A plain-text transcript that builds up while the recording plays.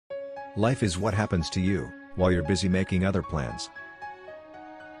Life is what happens to you, while you're busy making other plans.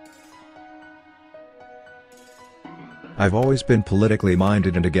 I've always been politically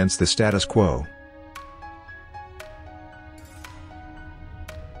minded and against the status quo.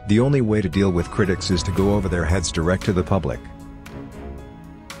 The only way to deal with critics is to go over their heads direct to the public.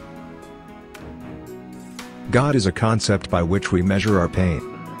 God is a concept by which we measure our pain.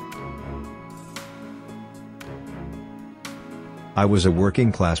 I was a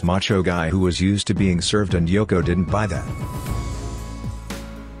working-class macho guy who was used to being served, and Yoko didn't buy that.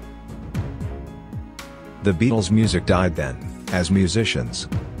 The Beatles' music died then, as musicians.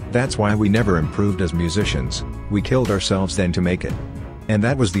 That's why we never improved as musicians. We killed ourselves then to make it. And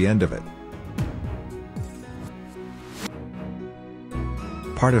that was the end of it.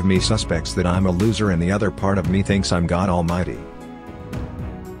 Part of me suspects that I'm a loser, and the other part of me thinks I'm God Almighty.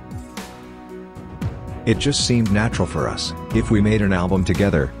 It just seemed natural for us, if we made an album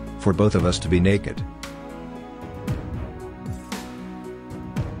together, for both of us to be naked.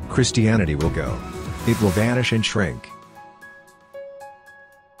 Christianity will go. It will vanish and shrink.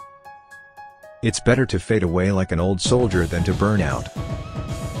 It's better to fade away like an old soldier than to burn out.